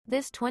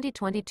This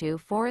 2022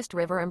 Forest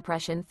River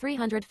Impression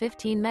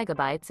 315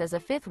 megabytes is a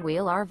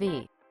fifth-wheel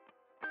RV.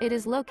 It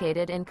is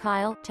located in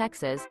Kyle,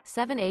 Texas,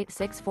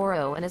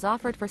 78640 and is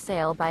offered for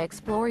sale by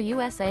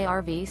ExploreUSA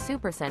RV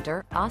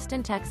Supercenter,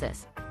 Austin,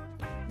 Texas.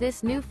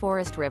 This new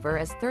Forest River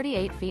is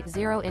 38 feet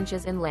 0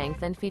 inches in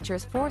length and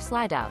features 4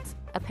 slideouts,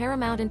 a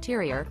PARAMOUNT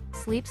interior,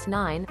 sleeps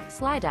 9,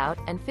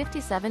 slideout, and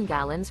 57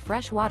 gallons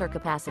fresh water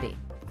capacity.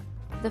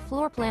 The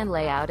floor plan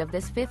layout of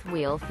this fifth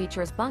wheel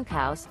features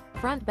bunkhouse,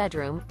 front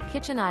bedroom,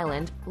 kitchen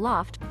island,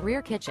 loft,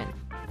 rear kitchen.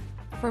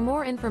 For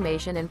more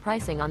information and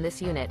pricing on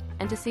this unit,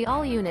 and to see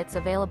all units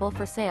available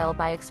for sale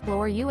by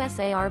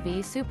ExploreUSA RV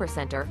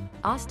Supercenter,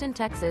 Austin,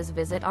 Texas,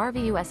 visit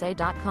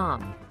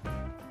RVUSA.com.